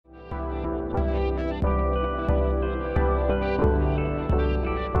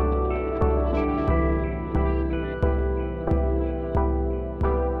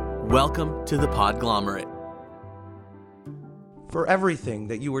Welcome to the Podglomerate. For everything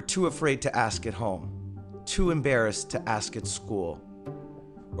that you were too afraid to ask at home, too embarrassed to ask at school,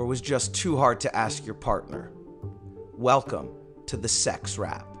 or was just too hard to ask your partner, welcome to the Sex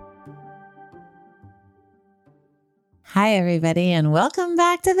Wrap. Hi, everybody, and welcome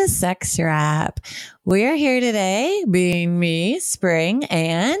back to the Sex Wrap. We're here today, being me, Spring,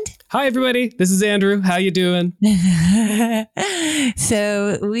 and... Hi, everybody. This is Andrew. How you doing?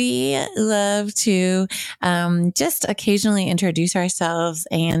 So we love to just occasionally introduce ourselves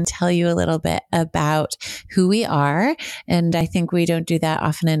and tell you a little bit about who we are. And I think we don't do that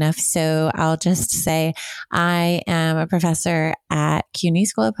often enough. So I'll just say I am a professor at CUNY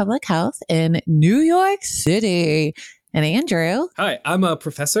School of Public Health in New York City. And Andrew. Hi, I'm a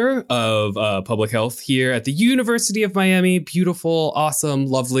professor of public health here at the University of Miami. Beautiful, awesome,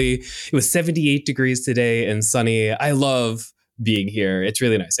 lovely. It was 78 degrees today and sunny. I love being here. It's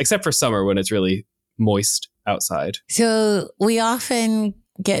really nice, except for summer when it's really moist outside. So we often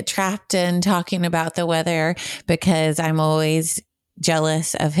get trapped in talking about the weather because I'm always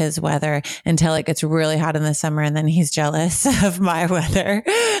jealous of his weather until it gets really hot in the summer, and then he's jealous of my weather.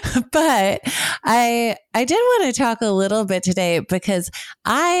 But I did want to talk a little bit today because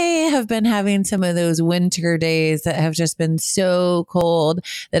I have been having some of those winter days that have just been so cold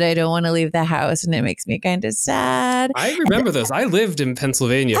that I don't want to leave the house, and it makes me kind of sad. I remember those. I lived in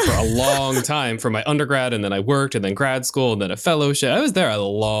Pennsylvania for a long time for my undergrad, and then I worked, and then grad school, and then a fellowship. I was there a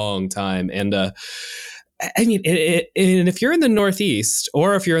long time, and I mean, and if you're in the Northeast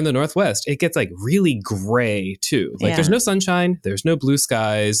or if you're in the Northwest, it gets like really gray too. Like There's no sunshine, there's no blue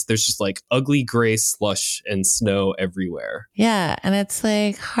skies. There's just like ugly gray slush and snow everywhere. Yeah. And it's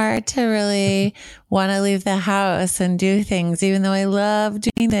like hard to really want to leave the house and do things, even though I love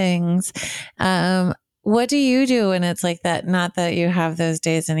doing things. What do you do when it's like that? Not that you have those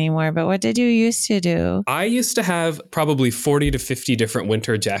days anymore, but what did you used to do? I used to have probably 40 to 50 different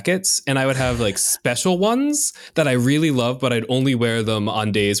winter jackets, and I would have like special ones that I really love, but I'd only wear them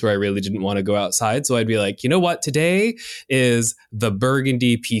on days where I really didn't want to go outside. So I'd be like, you know what? Today is the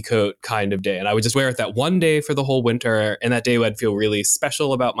burgundy peacoat kind of day. And I would just wear it that one day for the whole winter. And that day I'd feel really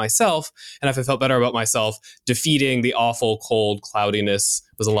special about myself. And if I felt better about myself, defeating the awful cold cloudiness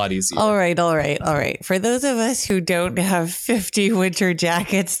was a lot easier. All right. For those of us who don't have 50 winter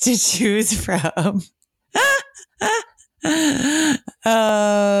jackets to choose from,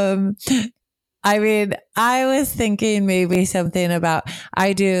 I mean, I was thinking maybe something about,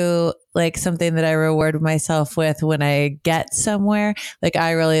 I do like something that I reward myself with when I get somewhere. Like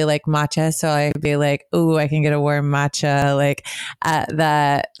I really like matcha. So I'd be like, ooh, I can get a warm matcha like at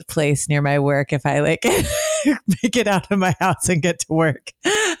that place near my work if I like make it out of my house and get to work.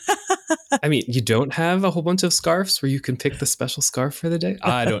 I mean, you don't have a whole bunch of scarves where you can pick the special scarf for the day?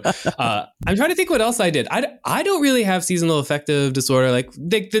 I don't. I'm trying to think what else I did. I don't really have seasonal affective disorder. Like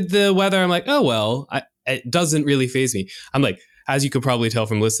the weather, I'm like, oh, well, it doesn't really faze me. I'm like, as you could probably tell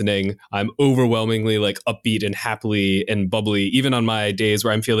from listening, I'm overwhelmingly like upbeat and happily and bubbly, even on my days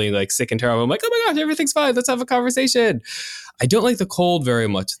where I'm feeling like sick and terrible. I'm like, oh my gosh, everything's fine. Let's have a conversation. I don't like the cold very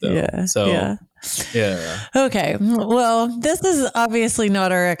much, though. Yeah. Okay. Well, this is obviously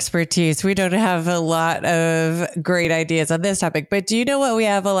not our expertise. We don't have a lot of great ideas on this topic, but do you know what we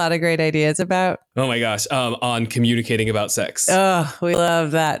have a lot of great ideas about? Oh my gosh. On communicating about sex. Oh, we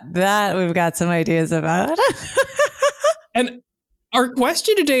love that. That we've got some ideas about. And our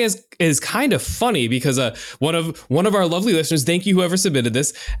question today is kind of funny because one of our lovely listeners, thank you whoever submitted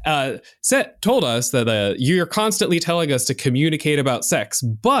this, told us that you're constantly telling us to communicate about sex,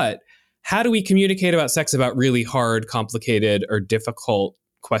 but how do we communicate about sex about really hard, complicated, or difficult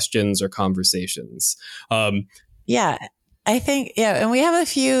questions or conversations? Yeah. I think, and we have a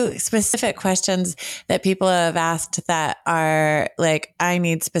few specific questions that people have asked that are like, I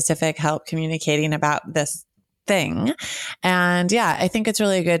need specific help communicating about this thing. And I think it's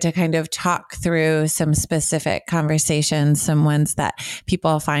really good to kind of talk through some specific conversations, some ones that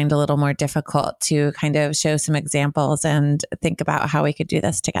people find a little more difficult, to kind of show some examples and think about how we could do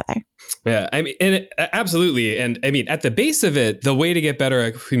this together. Yeah, I mean, absolutely. And I mean, at the base of it, the way to get better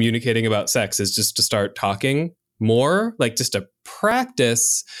at communicating about sex is just to start talking more, like just to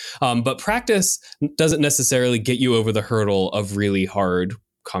practice. But practice doesn't necessarily get you over the hurdle of really hard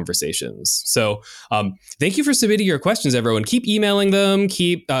conversations. So thank you for submitting your questions, everyone. Keep emailing them,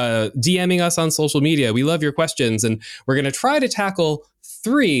 keep DMing us on social media. We love your questions. And we're going to try to tackle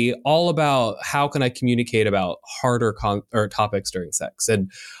 3 all about how can I communicate about harder topics during sex.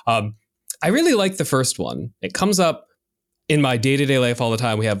 And I really like the first one. It comes up in my day-to-day life all the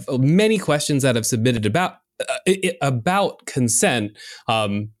time. We have many questions that have submitted about consent.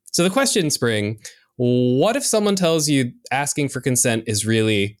 So the question, Spring, what if someone tells you asking for consent is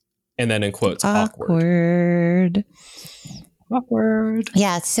really, and then in quotes, awkward? Awkward.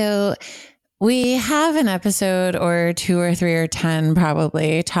 Yeah. So we have an episode or 2 or 3 or 10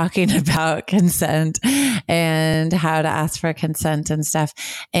 probably talking about consent and how to ask for consent and stuff.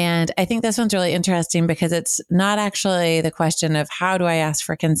 And I think this one's really interesting because it's not actually the question of how do I ask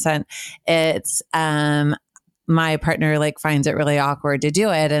for consent? It's, my partner like finds it really awkward to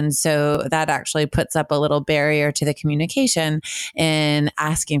do it. And so that actually puts up a little barrier to the communication in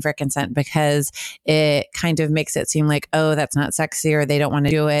asking for consent because it kind of makes it seem like, oh, that's not sexy or they don't want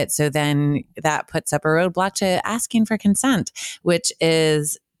to do it. So then that puts up a roadblock to asking for consent, which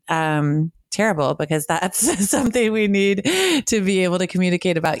is, terrible because that's something we need to be able to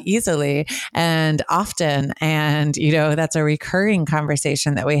communicate about easily and often. And, that's a recurring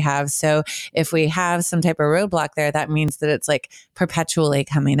conversation that we have. So if we have some type of roadblock there, that means that it's like perpetually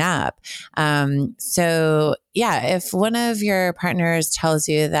coming up. So yeah, if one of your partners tells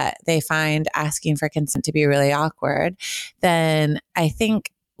you that they find asking for consent to be really awkward, then I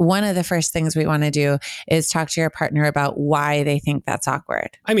think one of the first things we want to do is talk to your partner about why they think that's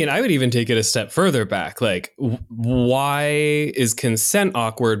awkward. I mean, I would even take it a step further back. Like, why is consent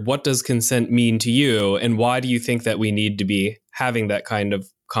awkward? What does consent mean to you? And why do you think that we need to be having that kind of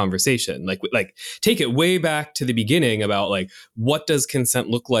conversation? Like take it way back to the beginning about like, what does consent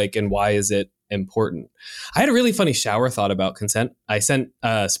look like and why is it important? I had a really funny shower thought about consent. I sent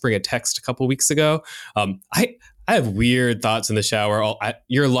Spring a text a couple weeks ago. I have weird thoughts in the shower.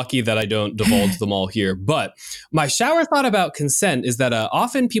 You're lucky that I don't divulge them all here. But my shower thought about consent is that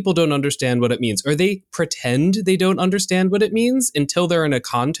often people don't understand what it means, or they pretend they don't understand what it means until they're in a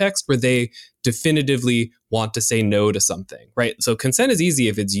context where they definitively want to say no to something, right? So consent is easy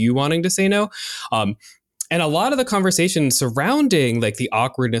if it's you wanting to say no. And a lot of the conversation surrounding like the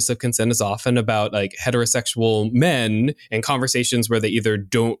awkwardness of consent is often about like heterosexual men and conversations where they either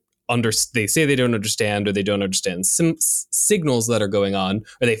they say they don't understand or they don't understand some signals that are going on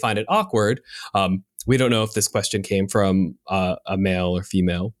or they find it awkward. We don't know if this question came from a male or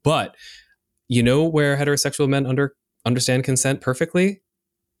female, but where heterosexual men understand consent perfectly?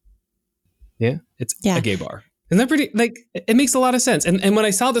 Yeah, it's a gay bar. Isn't that pretty, like, it makes a lot of sense. And when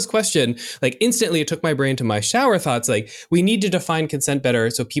I saw this question, like instantly it took my brain to my shower thoughts. Like we need to define consent better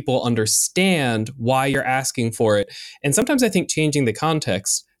so people understand why you're asking for it. And sometimes I think changing the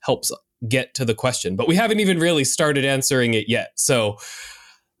context helps get to the question, but we haven't even really started answering it yet. So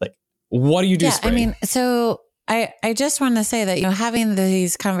like, what do you do? Yeah, Spring? I mean, so I just want to say that, having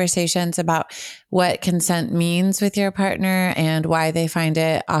these conversations about what consent means with your partner and why they find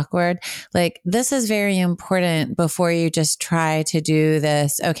it awkward, like this is very important before you just try to do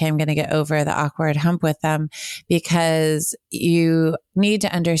this. Okay, I'm going to get over the awkward hump with them, because you need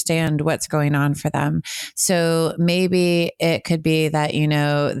to understand what's going on for them. So maybe it could be that,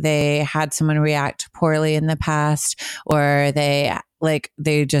 they had someone react poorly in the past, or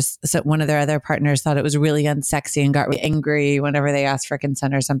so one of their other partners thought it was really unsexy and got really angry whenever they asked for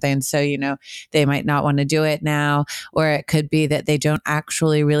consent or something. So, they might not want to do it now. Or it could be that they don't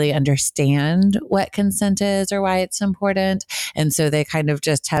actually really understand what consent is or why it's important. And so they kind of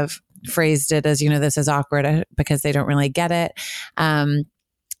just have phrased it as, this is awkward because they don't really get it.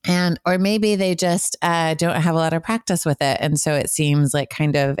 Or maybe they just don't have a lot of practice with it. And so it seems like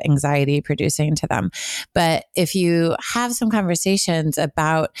kind of anxiety producing to them. But if you have some conversations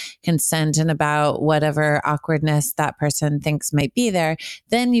about consent and about whatever awkwardness that person thinks might be there,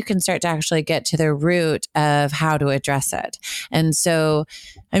 then you can start to actually get to the root of how to address it. And so,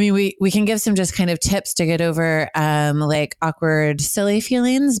 I mean, we can give some just kind of tips to get over like awkward, silly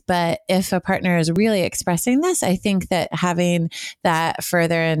feelings. But if a partner is really expressing this, I think that having that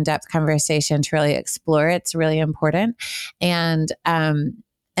further in-depth conversation to really explore it's really important. And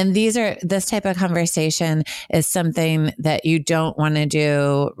this type of conversation is something that you don't want to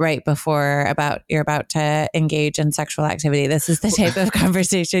do right before you're about to engage in sexual activity. This is the type of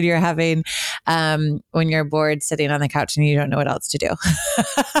conversation you're having when you're bored sitting on the couch and you don't know what else to do.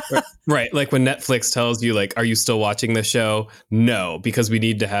 Right. Like when Netflix tells you, like, are you still watching the show? No, because we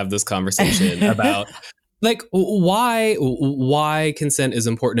need to have this conversation about like why consent is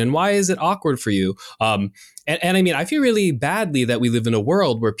important and why is it awkward for you? And I mean, I feel really badly that we live in a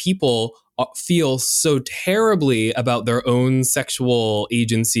world where people feel so terribly about their own sexual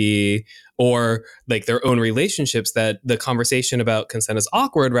agency or like their own relationships that the conversation about consent is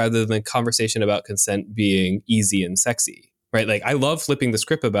awkward rather than the conversation about consent being easy and sexy, right? Like I love flipping the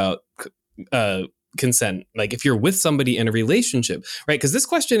script about consent, like if you're with somebody in a relationship, right? Because this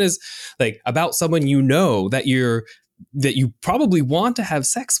question is like about someone that you're that you probably want to have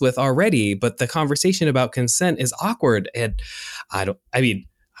sex with already, but the conversation about consent is awkward. And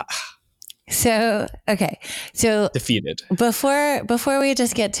So, okay. So defeated. Before we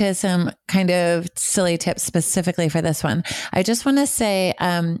just get to some kind of silly tips specifically for this one, I just want to say,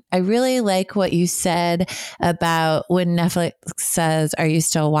 I really like what you said about when Netflix says, "Are you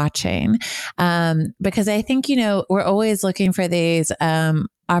still watching?" Because I think, we're always looking for these,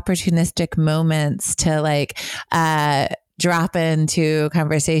 opportunistic moments to drop into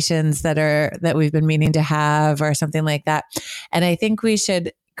conversations that we've been meaning to have or something like that. And I think we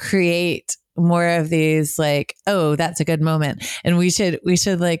should create more of these oh, that's a good moment. And we should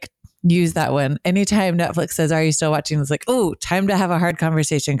use that one. Anytime Netflix says, "Are you still watching?" It's oh, time to have a hard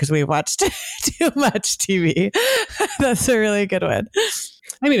conversation because we watched too much TV. That's a really good one.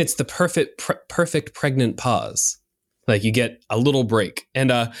 It's the perfect pregnant pause. You get a little break.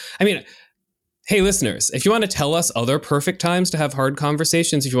 And hey, listeners, if you want to tell us other perfect times to have hard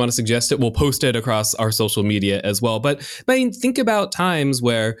conversations, if you want to suggest it, we'll post it across our social media as well. But think about times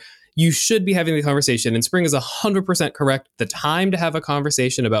where you should be having the conversation, and Spring is 100% correct. The time to have a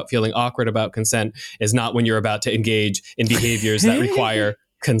conversation about feeling awkward about consent is not when you're about to engage in behaviors that require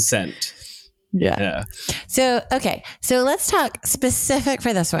consent. Yeah. So, okay. So let's talk specific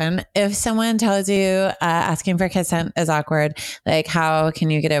for this one. If someone tells you asking for consent is awkward, how can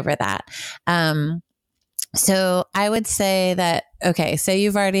you get over that? So I would say that, okay, say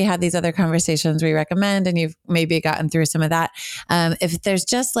you've already had these other conversations we recommend and you've maybe gotten through some of that. If there's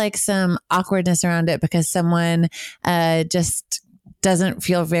just some awkwardness around it because someone just doesn't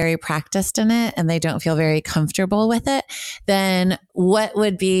feel very practiced in it and they don't feel very comfortable with it, then what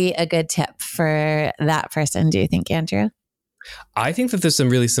would be a good tip for that person, do you think, Andrew? I think that there's some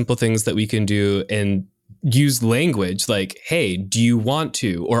really simple things that we can do and use language like, "Hey, do you want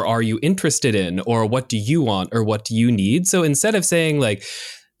to?" or "Are you interested in?" or "What do you want?" or "What do you need?" So instead of saying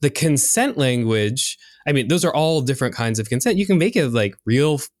the consent language, those are all different kinds of consent. You can make it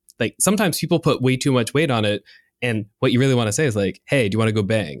real. Sometimes people put way too much weight on it. And what you really want to say is "Hey, do you want to go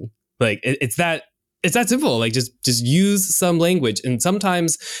bang?" It's that simple. Just use some language. And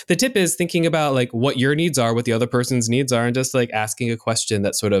sometimes the tip is thinking about what your needs are, what the other person's needs are, and just asking a question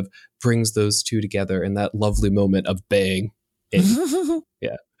that sort of brings those two together in that lovely moment of bang.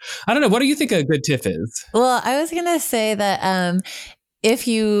 Yeah. I don't know. What do you think a good tip is? Well, I was going to say that, if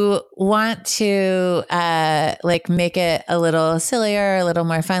you want to make it a little sillier, a little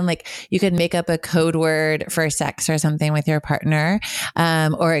more fun, you could make up a code word for sex or something with your partner.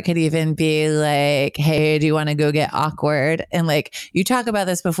 Or it could even be "Hey, do you want to go get awkward?" And you talk about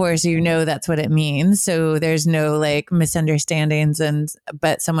this before, so that's what it means. So there's no misunderstandings,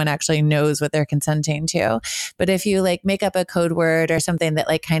 but someone actually knows what they're consenting to. But if you make up a code word or something that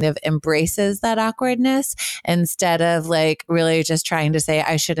kind of embraces that awkwardness instead of really just trying to say,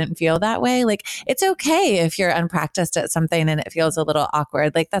 "I shouldn't feel that way." It's okay if you're unpracticed at something and it feels a little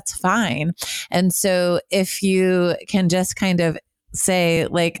awkward, that's fine. And so if you can just kind of say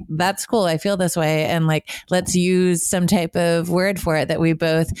 "That's cool, I feel this way," and let's use some type of word for it that we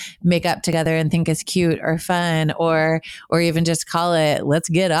both make up together and think is cute or fun, or even just call it "Let's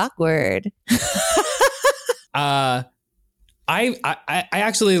get awkward." I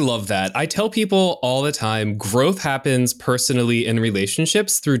actually love that. I tell people all the time, growth happens personally in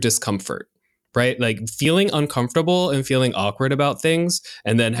relationships through discomfort, right? Feeling uncomfortable and feeling awkward about things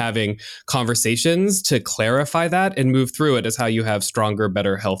and then having conversations to clarify that and move through it is how you have stronger,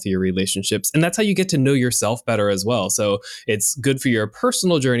 better, healthier relationships. And that's how you get to know yourself better as well. So it's good for your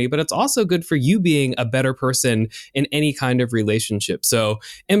personal journey, but it's also good for you being a better person in any kind of relationship. So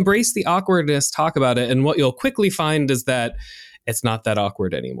embrace the awkwardness, talk about it. And what you'll quickly find is that it's not that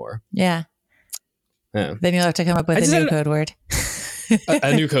awkward anymore. Yeah. Then you'll have to come up with a new code word.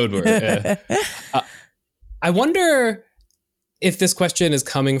 A new code word. Yeah. I wonder if this question is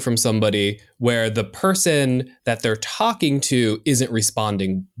coming from somebody where the person that they're talking to isn't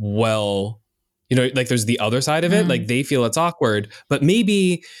responding well. There's the other side of it. They feel it's awkward, but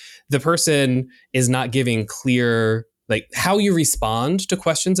maybe the person is not giving clear how you respond to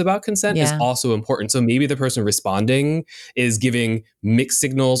questions about consent is also important. So maybe the person responding is giving mixed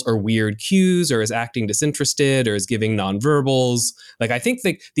signals or weird cues, or is acting disinterested, or is giving nonverbals. I think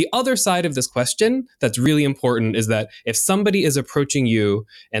the other side of this question that's really important is that if somebody is approaching you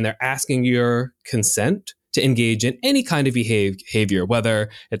and they're asking your consent to engage in any kind of behavior, whether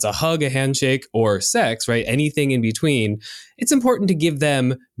it's a hug, a handshake, or sex, right? Anything in between, it's important to give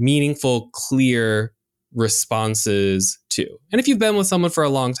them meaningful, clear responses too. And if you've been with someone for a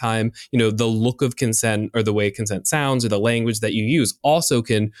long time, the look of consent or the way consent sounds or the language that you use also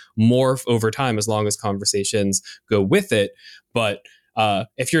can morph over time as long as conversations go with it. But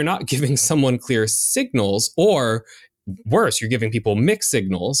if you're not giving someone clear signals, or worse, you're giving people mixed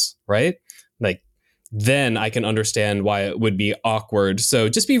signals, right? Like, then I can understand why it would be awkward. So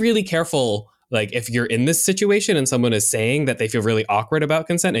just be really careful. Like, if you're in this situation and someone is saying that they feel really awkward about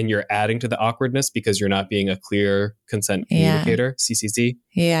consent and you're adding to the awkwardness because you're not being a clear consent communicator, CCC.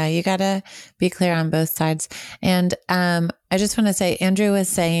 Yeah, you got to be clear on both sides. And I just want to say, Andrew was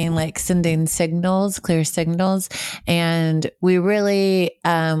saying like sending signals, clear signals. And we really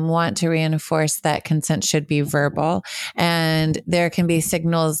want to reinforce that consent should be verbal. And there can be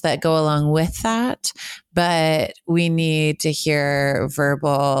signals that go along with that, but we need to hear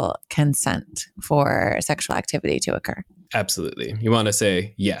verbal consent for sexual activity to occur. Absolutely. You want to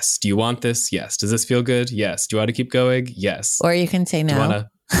say, yes. Do you want this? Yes. Does this feel good? Yes. Do you want to keep going? Yes. Or you can say no.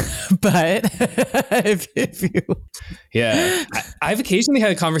 But if you... Yeah. I've occasionally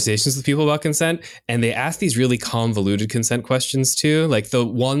had conversations with people about consent, and they ask these really convoluted consent questions too. Like the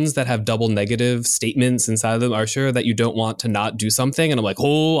ones that have double negative statements inside of them are sure that you don't want to not do something. And I'm like,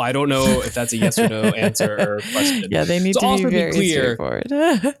 I don't know if that's a yes or no answer or question. Yeah, they need to also be very clear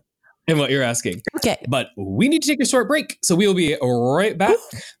straightforward. in what you're asking. Okay. But we need to take a short break. So we will be right back,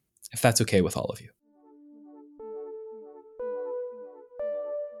 if that's okay with all of you.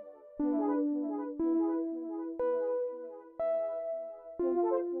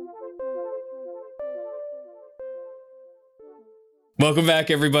 Welcome back,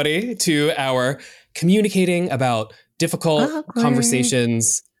 everybody, to our communicating about difficult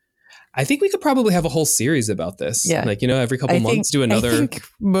conversations. I think we could probably have a whole series about this. Yeah. Like, every couple months do another. I think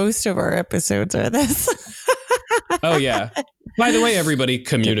most of our episodes are this. Oh, yeah. By the way, everybody,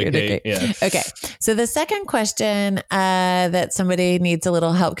 communicate. Yeah. Okay. So the second question that somebody needs a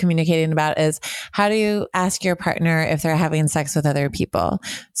little help communicating about is, how do you ask your partner if they're having sex with other people?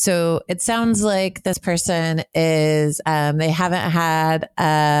 So it sounds like this person is, they haven't had,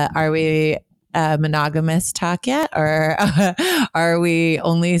 are we monogamous talk yet, or are we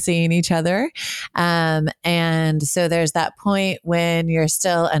only seeing each other? And so there's that point when you're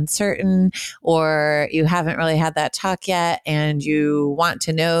still uncertain, or you haven't really had that talk yet and you want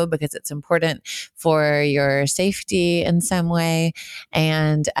to know because it's important for your safety in some way.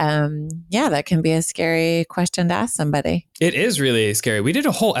 And that can be a scary question to ask somebody. It is really scary. We did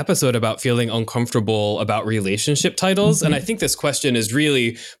a whole episode about feeling uncomfortable about relationship titles. Mm-hmm. And I think this question is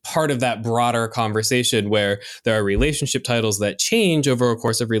really part of that broader conversation where there are relationship titles that change over a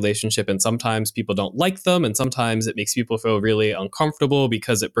course of relationship. And sometimes people don't like them. And sometimes it makes people feel really uncomfortable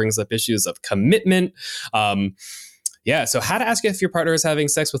because it brings up issues of commitment. So how to ask if your partner is having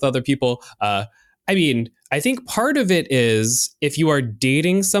sex with other people. I think part of it is if you are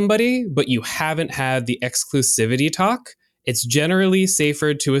dating somebody, but you haven't had the exclusivity talk, it's generally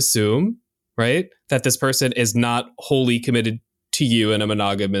safer to assume, right, that this person is not wholly committed to you in a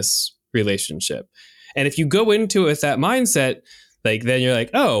monogamous relationship. And if you go into it with that mindset, like, then you're like,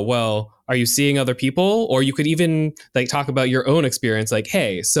 oh, well, are you seeing other people? Or you could even like talk about your own experience. Like,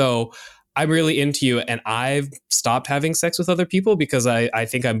 hey, so I'm really into you and I've stopped having sex with other people because I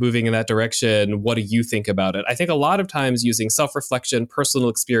think I'm moving in that direction. What do you think about it? I think a lot of times using self-reflection, personal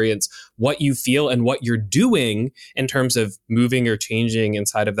experience, what you feel and what you're doing in terms of moving or changing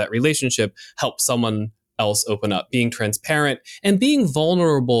inside of that relationship helps someone else open up, being transparent and being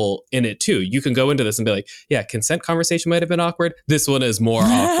vulnerable in it too. You can go into this and be like, yeah, consent conversation might have been awkward. This one is more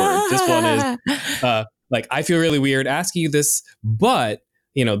awkward. This one is like, I feel really weird asking you this, but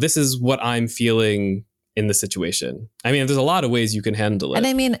this is what I'm feeling in the situation. I mean, there's a lot of ways you can handle it. And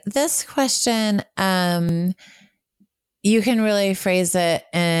I mean, this question, you can really phrase it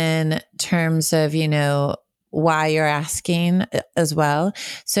in terms of, why you're asking as well.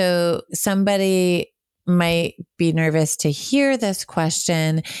 So somebody might be nervous to hear this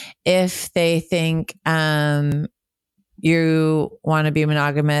question if they think, you want to be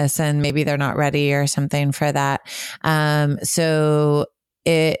monogamous and maybe they're not ready or something for that. So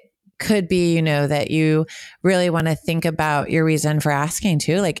it could be, that you really want to think about your reason for asking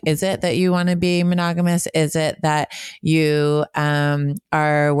too. Like, is it that you want to be monogamous? Is it that you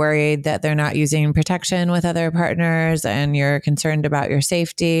are worried that they're not using protection with other partners and you're concerned about your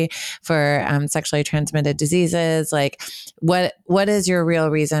safety for sexually transmitted diseases? Like, what is your real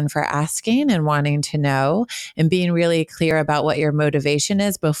reason for asking and wanting to know, and being really clear about what your motivation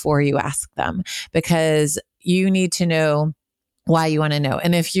is before you ask them, because you need to know why you want to know.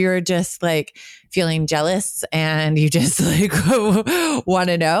 And if you're just like feeling jealous and you just like want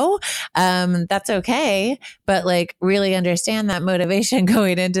to know, that's okay. But like really understand that motivation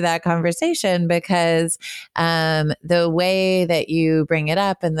going into that conversation, because the way that you bring it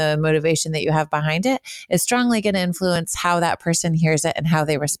up and the motivation that you have behind it is strongly going to influence how that person hears it and how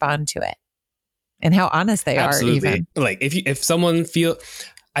they respond to it and how honest they Absolutely. are even. Like if someone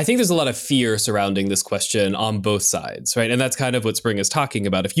I think there's a lot of fear surrounding this question on both sides, right? And that's kind of what Spring is talking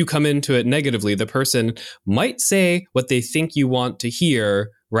about. If you come into it negatively, the person might say what they think you want to hear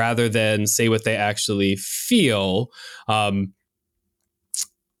rather than say what they actually feel. And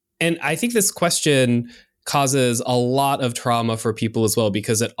I think this question causes a lot of trauma for people as well,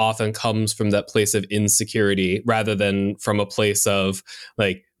 because it often comes from that place of insecurity rather than from a place of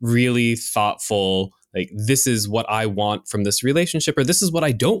like really thoughtful, like, this is what I want from this relationship, or this is what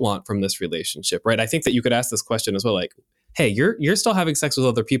I don't want from this relationship, right? I think that you could ask this question as well, like, hey, you're still having sex with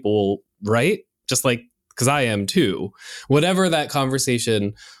other people, right? Just like, because I am too. Whatever that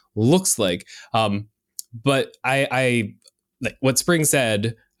conversation looks like. But I like what Spring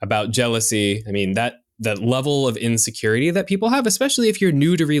said about jealousy. I mean, that level of insecurity that people have, especially if you're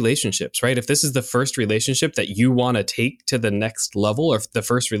new to relationships, right? If this is the first relationship that you want to take to the next level, or the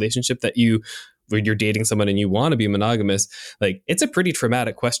first relationship that when you're dating someone and you want to be monogamous, like, it's a pretty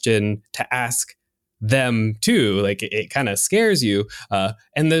traumatic question to ask them too. Like, it kind of scares you.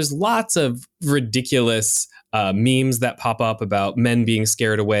 And there's lots of ridiculous memes that pop up about men being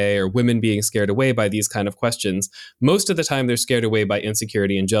scared away or women being scared away by these kind of questions. Most of the time, they're scared away by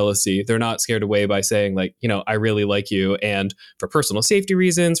insecurity and jealousy. They're not scared away by saying, like, I really like you. And for personal safety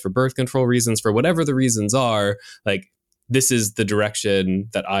reasons, for birth control reasons, for whatever the reasons are, like, this is the direction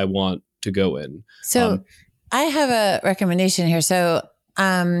that I want to go in. So I have a recommendation here. So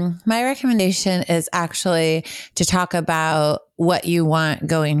my recommendation is actually to talk about what you want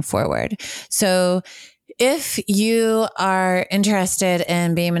going forward. So if you are interested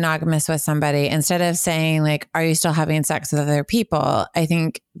in being monogamous with somebody, instead of saying like, are you still having sex with other people? I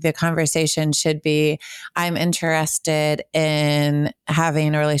think the conversation should be, I'm interested in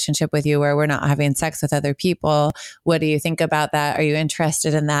having a relationship with you where we're not having sex with other people. What do you think about that? Are you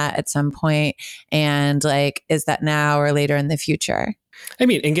interested in that at some point? And like, is that now or later in the future? I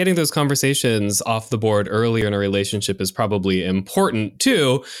mean, and getting those conversations off the board earlier in a relationship is probably important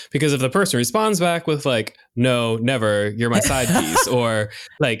too, because if the person responds back with like, no, never, you're my side piece, or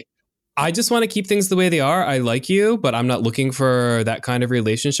like, I just want to keep things the way they are. I like you, but I'm not looking for that kind of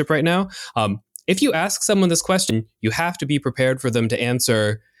relationship right now. If you ask someone this question, you have to be prepared for them to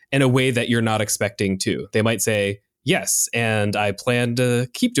answer in a way that you're not expecting to. They might say, yes, and I plan to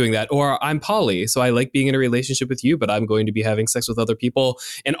keep doing that. Or I'm poly, so I like being in a relationship with you, but I'm going to be having sex with other people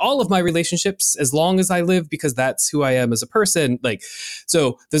in all of my relationships as long as I live, because that's who I am as a person. Like,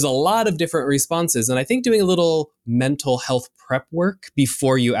 so there's a lot of different responses. And I think doing a little mental health prep work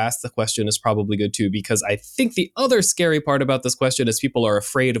before you ask the question is probably good too, because I think the other scary part about this question is people are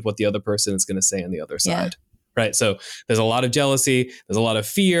afraid of what the other person is going to say on the other side. Right. So there's a lot of jealousy. There's a lot of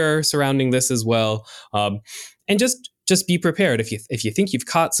fear surrounding this as well. And just be prepared. If you think you've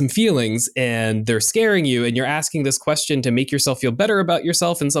caught some feelings and they're scaring you and you're asking this question to make yourself feel better about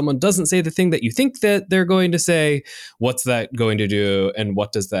yourself, and someone doesn't say the thing that you think that they're going to say, what's that going to do? And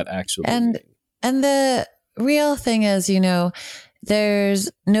what does that actually mean? And the real thing is, there's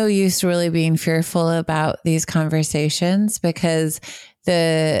no use really being fearful about these conversations, because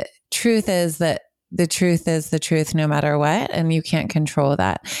the truth is that the truth is the truth no matter what, and you can't control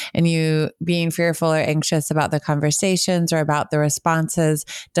that. And you being fearful or anxious about the conversations or about the responses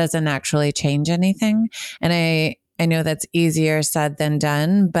doesn't actually change anything. And I know that's easier said than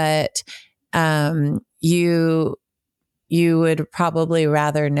done, but you would probably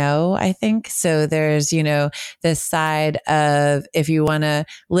rather know, I think. So there's, this side of, if you want to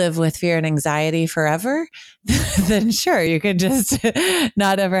live with fear and anxiety forever, then sure, you could just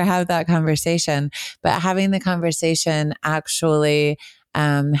not ever have that conversation. But having the conversation actually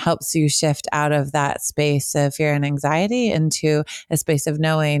helps you shift out of that space of fear and anxiety into a space of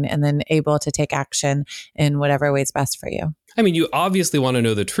knowing, and then able to take action in whatever way is best for you. I mean, you obviously want to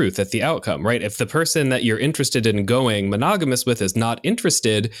know the truth at the outcome, right? If the person that you're interested in going monogamous with is not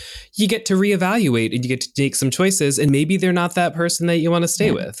interested, you get to reevaluate and you get to make some choices, and maybe they're not that person that you want to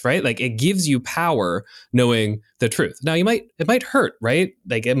stay with, right? Like, it gives you power knowing the truth. Now, it might hurt, right?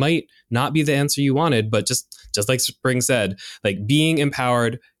 Like, it might not be the answer you wanted, but just like Spring said, like, being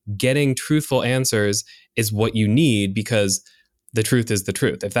empowered, getting truthful answers is what you need, because the truth is the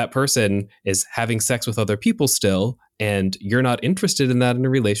truth. If that person is having sex with other people still, and you're not interested in that in a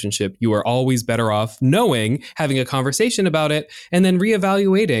relationship, you are always better off knowing, having a conversation about it, and then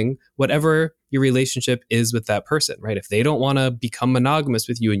reevaluating whatever your relationship is with that person, right? If they don't want to become monogamous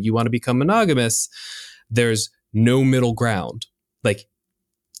with you and you want to become monogamous, there's no middle ground. Like,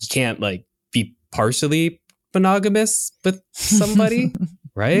 you can't like be partially monogamous with somebody,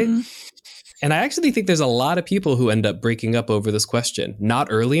 right? And I actually think there's a lot of people who end up breaking up over this question, not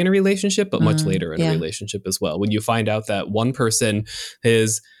early in a relationship, but much later in a relationship as well. When you find out that one person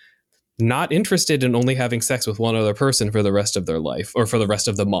is not interested in only having sex with one other person for the rest of their life or for the rest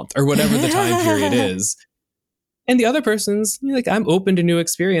of the month or whatever the time period is. And the other person's like, I'm open to new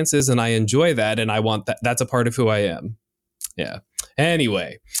experiences and I enjoy that. And I want that. That's a part of who I am. Yeah.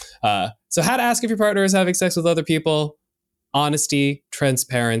 Anyway, so how to ask if your partner is having sex with other people. Honesty,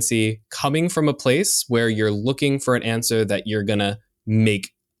 transparency, coming from a place where you're looking for an answer that you're going to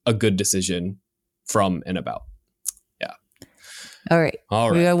make a good decision from and about. Yeah. All right.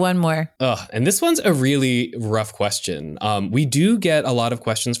 We got one more. And this one's a really rough question. We do get a lot of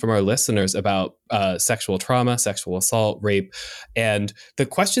questions from our listeners about sexual trauma, sexual assault, rape. And the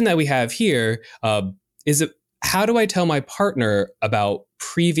question that we have here is, how do I tell my partner about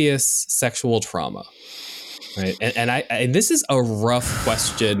previous sexual trauma? Right. And this is a rough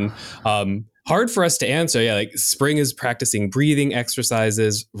question. Hard for us to answer. Yeah. Like Spring is practicing breathing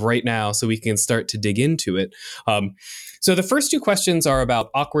exercises right now so we can start to dig into it. So the first two questions are about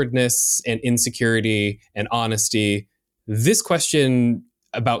awkwardness and insecurity and honesty. This question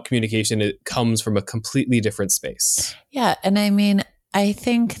about communication, it comes from a completely different space. Yeah. And I mean, I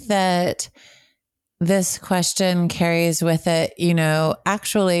think that this question carries with it,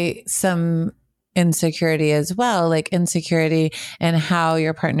 actually some insecurity as well, like insecurity and how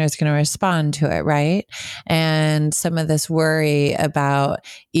your partner is going to respond to it, right? And some of this worry about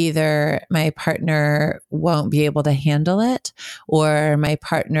either my partner won't be able to handle it, or my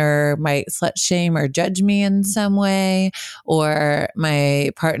partner might slut shame or judge me in some way, or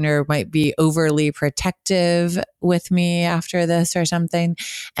my partner might be overly protective with me after this or something.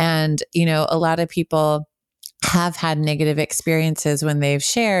 And, a lot of people have had negative experiences when they've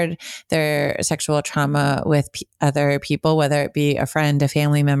shared their sexual trauma with other people, whether it be a friend, a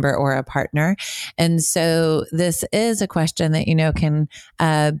family member, or a partner. And so this is a question that, can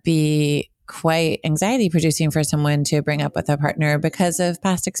be quite anxiety producing for someone to bring up with a partner because of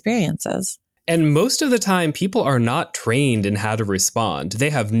past experiences. And most of the time, people are not trained in how to respond. They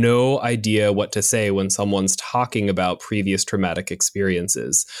have no idea what to say when someone's talking about previous traumatic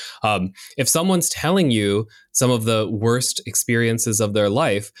experiences. If someone's telling you some of the worst experiences of their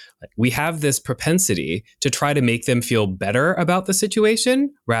life, we have this propensity to try to make them feel better about the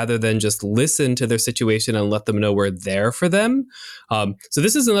situation rather than just listen to their situation and let them know we're there for them. So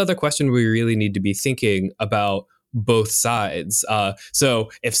this is another question we really need to be thinking about both sides. So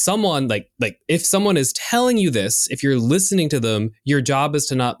if someone if someone is telling you this, if you're listening to them, your job is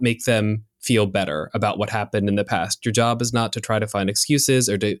to not make them feel better about what happened in the past. Your job is not to try to find excuses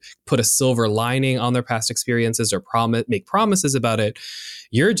or to put a silver lining on their past experiences or make promises about it.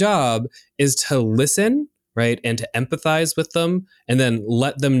 Your job is to listen, right? And to empathize with them and then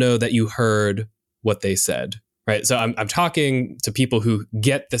let them know that you heard what they said. Right. So I'm talking to people who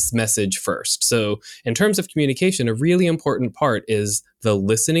get this message first. So in terms of communication, a really important part is the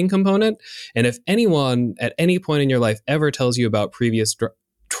listening component. And if anyone at any point in your life ever tells you about previous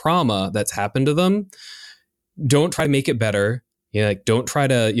trauma that's happened to them, don't try to make it better. Don't try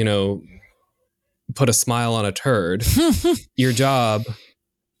to, put a smile on a turd. Your job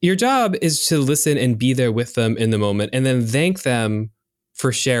is to listen and be there with them in the moment and then thank them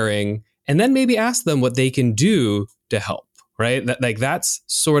for sharing. And then maybe ask them what they can do to help, right? That's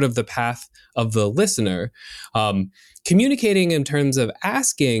sort of the path of the listener. Communicating in terms of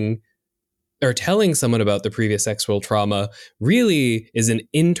asking or telling someone about the previous sexual trauma really is an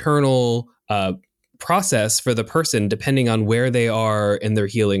internal process for the person, depending on where they are in their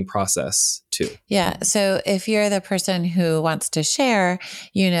healing process too. Yeah. So if you're the person who wants to share,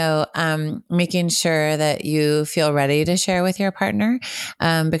 making sure that you feel ready to share with your partner,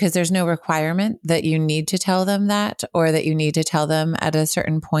 because there's no requirement that you need to tell them that or that you need to tell them at a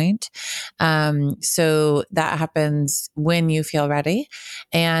certain point. So that happens when you feel ready.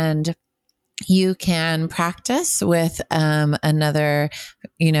 And you can practice with another,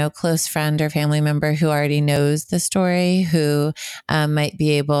 close friend or family member who already knows the story, who might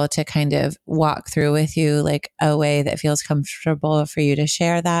be able to kind of walk through with you like a way that feels comfortable for you to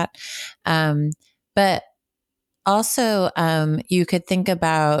share that. But also, you could think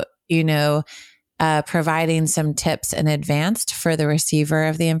about, providing some tips in advance for the receiver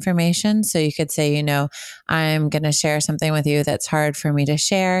of the information. So you could say, I'm going to share something with you that's hard for me to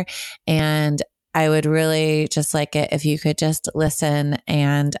share. And I would really just like it if you could just listen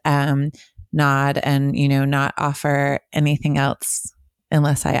and nod and, not offer anything else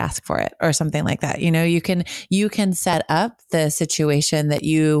unless I ask for it or something like that. You can set up the situation that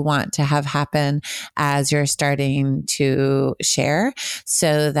you want to have happen as you're starting to share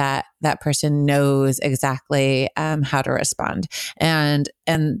so that that person knows exactly how to respond. And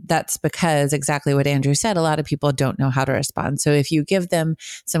that's because exactly what Andrew said, a lot of people don't know how to respond. So if you give them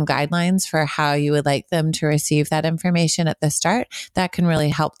some guidelines for how you would like them to receive that information at the start, that can really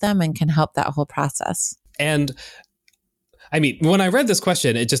help them and can help that whole process. And I mean, when I read this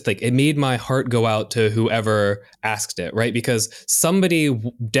question, it made my heart go out to whoever asked it, right? Because somebody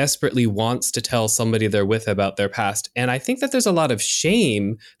desperately wants to tell somebody they're with about their past. And I think that there's a lot of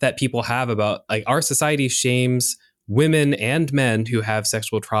shame that people have about, like, our society shames women and men who have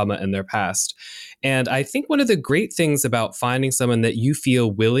sexual trauma in their past. And I think one of the great things about finding someone that you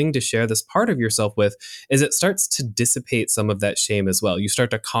feel willing to share this part of yourself with is it starts to dissipate some of that shame as well. You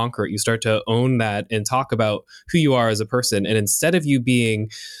start to conquer it. You start to own that and talk about who you are as a person. And instead of you being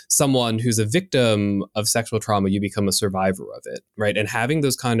someone who's a victim of sexual trauma, you become a survivor of it, right? And having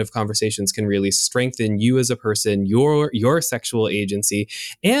those kind of conversations can really strengthen you as a person, your sexual agency,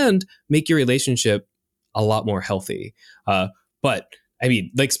 and make your relationship a lot more healthy. But I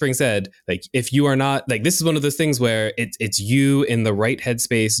mean, like Spring said, like, if you are not, like, this is one of those things where it's you in the right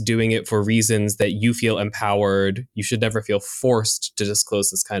headspace doing it for reasons that you feel empowered. You should never feel forced to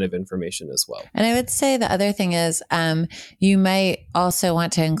disclose this kind of information as well. And I would say the other thing is you might also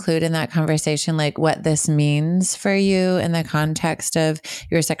want to include in that conversation, like, what this means for you in the context of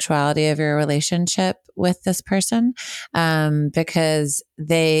your sexuality, of your relationship with this person, because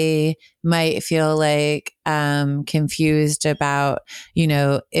they might feel like confused about,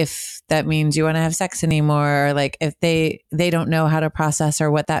 if that means you want to have sex anymore, or like if they don't know how to process or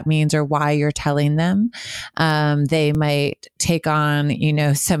what that means or why you're telling them. They might take on,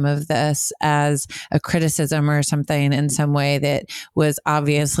 some of this as a criticism or something in some way that was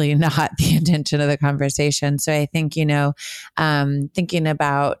obviously not the intention of the conversation. So I think, thinking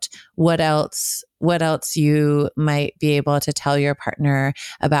about what else you might be able to tell your partner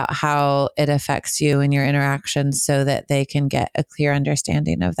about how it affects you and your interactions so that they can get a clear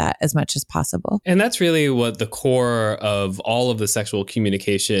understanding of that as much as possible. And that's really what the core of all of the sexual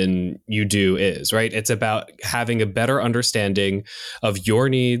communication you do is, right? It's about having a better understanding of your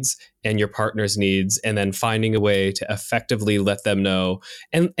needs and your partner's needs, and then finding a way to effectively let them know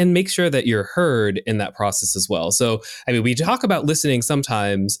and make sure that you're heard in that process as well. So, I mean, we talk about listening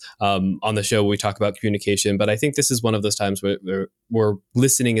sometimes on the show, we talk about communication, but I think this is one of those times where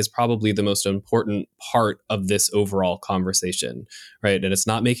listening is probably the most important part of this overall conversation, right? And it's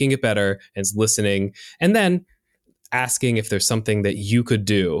not making it better, it's listening. And then asking if there's something that you could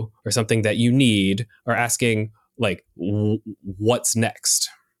do or something that you need, or asking, like, what's next?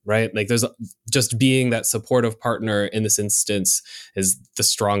 Right? Like, there's just being that supportive partner in this instance is the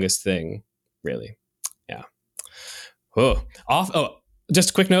strongest thing, really. Yeah. Just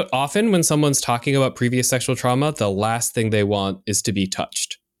a quick note. Often when someone's talking about previous sexual trauma, the last thing they want is to be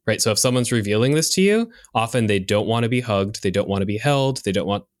touched, right? So if someone's revealing this to you, often they don't want to be hugged. They don't want to be held. They don't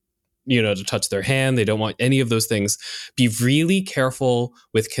want, to touch their hand. They don't want any of those things. Be really careful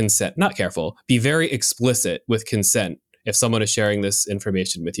with consent. Not careful. Be very explicit with consent if someone is sharing this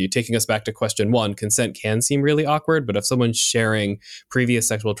information with you. Taking us back to question 1, consent can seem really awkward, but if someone's sharing previous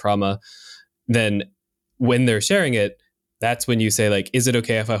sexual trauma, then when they're sharing it, that's when you say, like, is it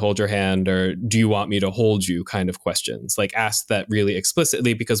okay if I hold your hand, or do you want me to hold you, kind of questions. Like, ask that really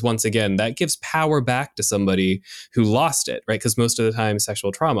explicitly, because once again, that gives power back to somebody who lost it, right? Because most of the time,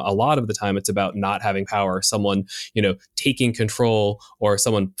 sexual trauma, a lot of the time, it's about not having power, someone, taking control, or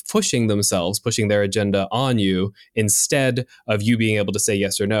someone pushing their agenda on you instead of you being able to say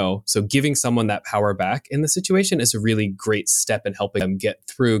yes or no. So giving someone that power back in the situation is a really great step in helping them get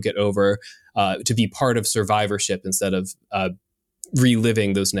over, to be part of survivorship instead of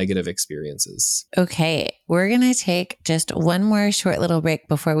reliving those negative experiences. Okay, we're going to take just one more short little break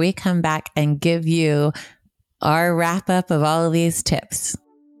before we come back and give you our wrap up of all of these tips.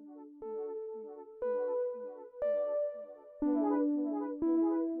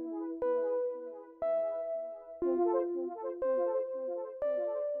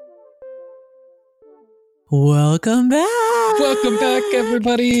 Welcome back. Welcome back,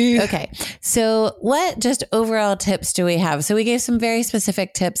 everybody. Okay. So what just overall tips do we have? So we gave some very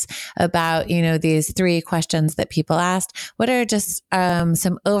specific tips about, these 3 questions that people asked. What are just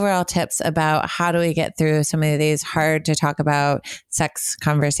some overall tips about how do we get through some of these hard to talk about sex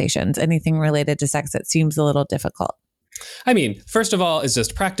conversations? Anything related to sex that seems a little difficult? I mean, first of all, is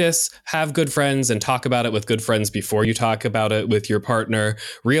just practice, have good friends and talk about it with good friends before you talk about it with your partner.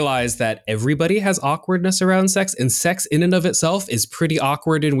 Realize that everybody has awkwardness around sex, and sex in and of itself is pretty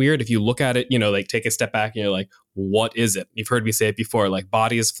awkward and weird. If you look at it, like take a step back and you're like, what is it? You've heard me say it before, like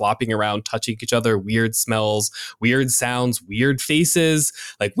bodies flopping around, touching each other, weird smells, weird sounds, weird faces,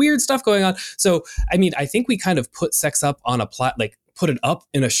 like weird stuff going on. So, I mean, I think we kind of put sex up on a put it up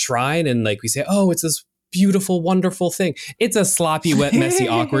in a shrine, and like we say, oh, it's this beautiful, wonderful thing. It's a sloppy, wet, messy,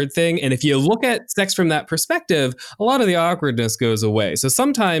 awkward thing. And if you look at sex from that perspective, a lot of the awkwardness goes away. So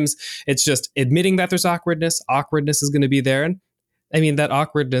sometimes it's just admitting that there's awkwardness. Awkwardness is going to be there. And I mean, that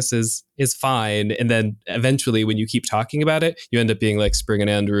awkwardness is fine. And then eventually when you keep talking about it, you end up being like Spring and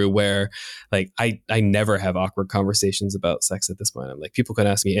Andrew, where like I never have awkward conversations about sex at this point. I'm like, people can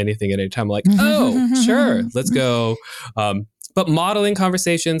ask me anything at any time. I'm like, oh, sure, let's go. But modeling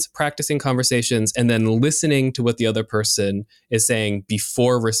conversations, practicing conversations, and then listening to what the other person is saying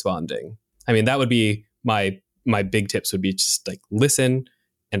before responding. I mean, that would be my big tips would be just like listen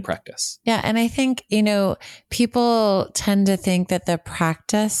and practice. Yeah. And I think, people tend to think that the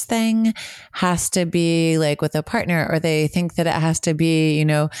practice thing has to be like with a partner, or they think that it has to be,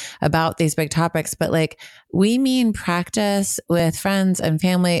 about these big topics. But like we mean practice with friends and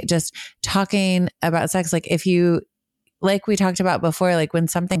family, just talking about sex. Like we talked about before, like when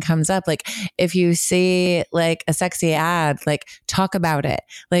something comes up, like if you see like a sexy ad, like talk about it.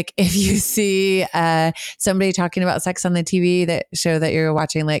 Like if you see somebody talking about sex on the TV show that you're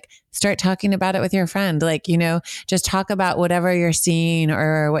watching, like start talking about it with your friend. Like, just talk about whatever you're seeing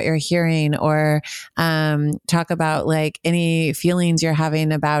or what you're hearing, or talk about like any feelings you're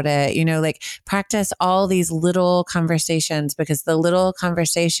having about it, like practice all these little conversations, because the little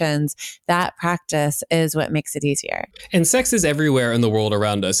conversations, that practice is what makes it easier. And sex is everywhere in the world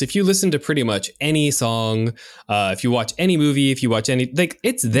around us. If you listen to pretty much any song, if you watch any movie, if you watch like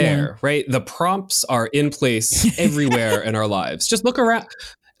it's there, right? The prompts are in place everywhere in our lives. Just look around.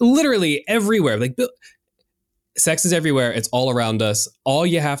 Literally everywhere. Like sex is everywhere. It's all around us. All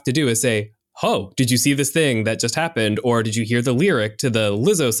you have to do is say, oh, did you see this thing that just happened? Or did you hear the lyric to the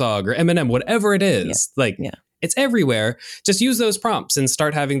Lizzo song or Eminem, whatever it is? It's everywhere. Just use those prompts and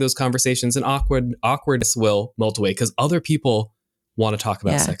start having those conversations, and awkwardness will melt away, because other people want to talk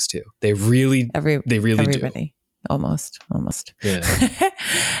about sex too. They really do. Almost. Yeah.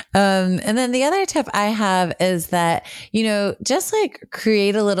 And then the other tip I have is that, just like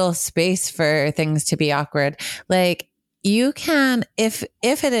create a little space for things to be awkward. Like you can, if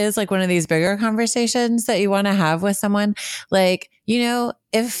it is like one of these bigger conversations that you want to have with someone, like,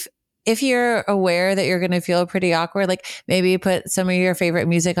 if you're aware that you're going to feel pretty awkward, like maybe put some of your favorite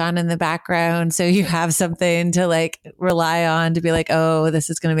music on in the background, so you have something to like rely on to be like, oh, this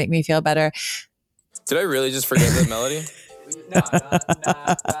is going to make me feel better. Did I really just forget that melody?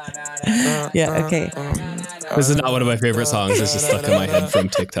 Yeah, okay. This is not one of my favorite songs. It's just stuck in my head from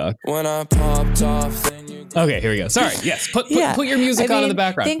TikTok. When I popped off, okay, here we go. Sorry. Yes. Put your music on in the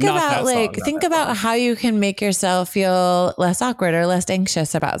background. Think about how you can make yourself feel less awkward or less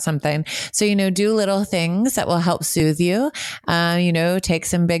anxious about something. So, do little things that will help soothe you. Take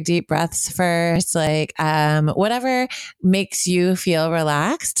some big deep breaths first, like whatever makes you feel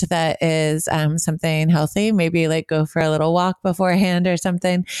relaxed. That is something healthy. Maybe like go for a little walk beforehand or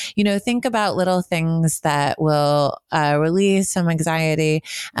something. Think about little things that will release some anxiety.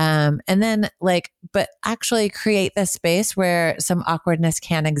 And then but actually create the space where some awkwardness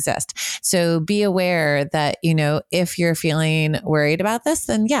can exist. So be aware that, if you're feeling worried about this,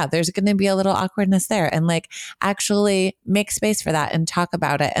 then there's going to be a little awkwardness there, and actually make space for that and talk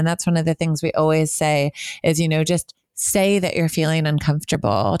about it. And that's one of the things we always say is, just say that you're feeling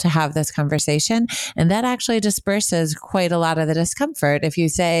uncomfortable to have this conversation. And that actually disperses quite a lot of the discomfort. If you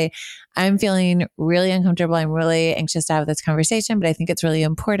say, I'm feeling really uncomfortable, I'm really anxious to have this conversation, but I think it's really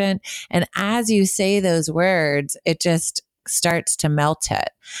important. And as you say those words, it just starts to melt it.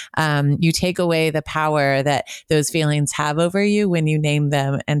 You take away the power that those feelings have over you when you name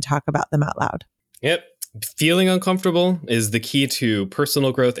them and talk about them out loud. Yep. Feeling uncomfortable is the key to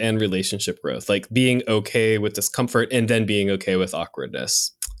personal growth and relationship growth, like being okay with discomfort and then being okay with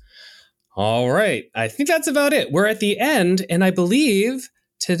awkwardness. All right. I think that's about it. We're at the end, and I believe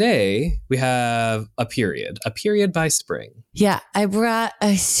today we have a period by spring. Yeah, I brought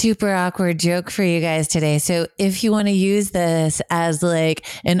a super awkward joke for you guys today. So if you want to use this as like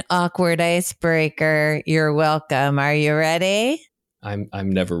an awkward icebreaker, you're welcome. Are you ready? I'm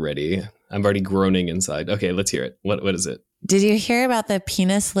never ready. I'm already groaning inside. Okay, let's hear it. What is it? Did you hear about the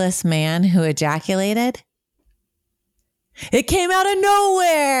penisless man who ejaculated? It came out of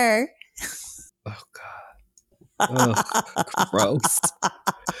nowhere. Oh God. Oh, gross.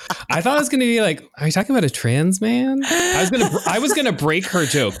 I thought it was going to be like, are you talking about a trans man? I was gonna break her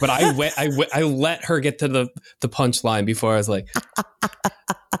joke, but I let her get to the punchline before I was like,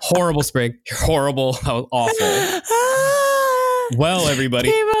 horrible, Spring. You're horrible. That was awful. Well,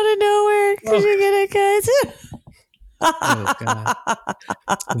 everybody. Came out of nowhere. Did you get it, guys? Oh, God.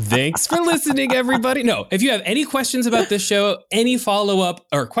 Thanks for listening, everybody. No, if you have any questions about this show, any follow-up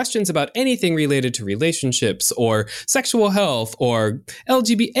or questions about anything related to relationships or sexual health or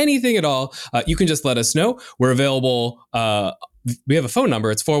LGBT, anything at all, you can just let us know. We're available. We have a phone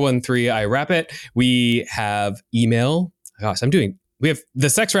number. It's 413-I-RAP-IT. We have email. Gosh, we have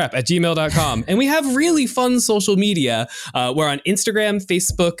thesexwrap@gmail.com. And we have really fun social media. We're on Instagram,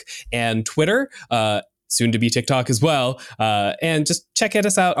 Facebook, and Twitter. Soon to be TikTok as well. And just check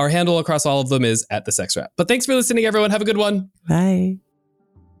us out. Our handle across all of them is @thesexwrap. But thanks for listening, everyone. Have a good one. Bye.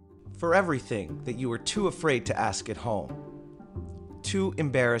 For everything that you were too afraid to ask at home, too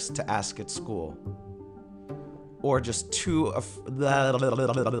embarrassed to ask at school, or just too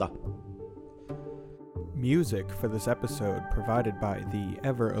Music for this episode provided by the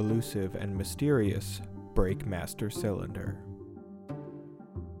ever-elusive and mysterious Breakmaster Cylinder.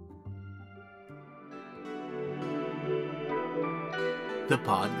 The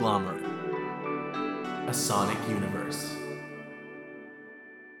Podglomerate. A sonic universe.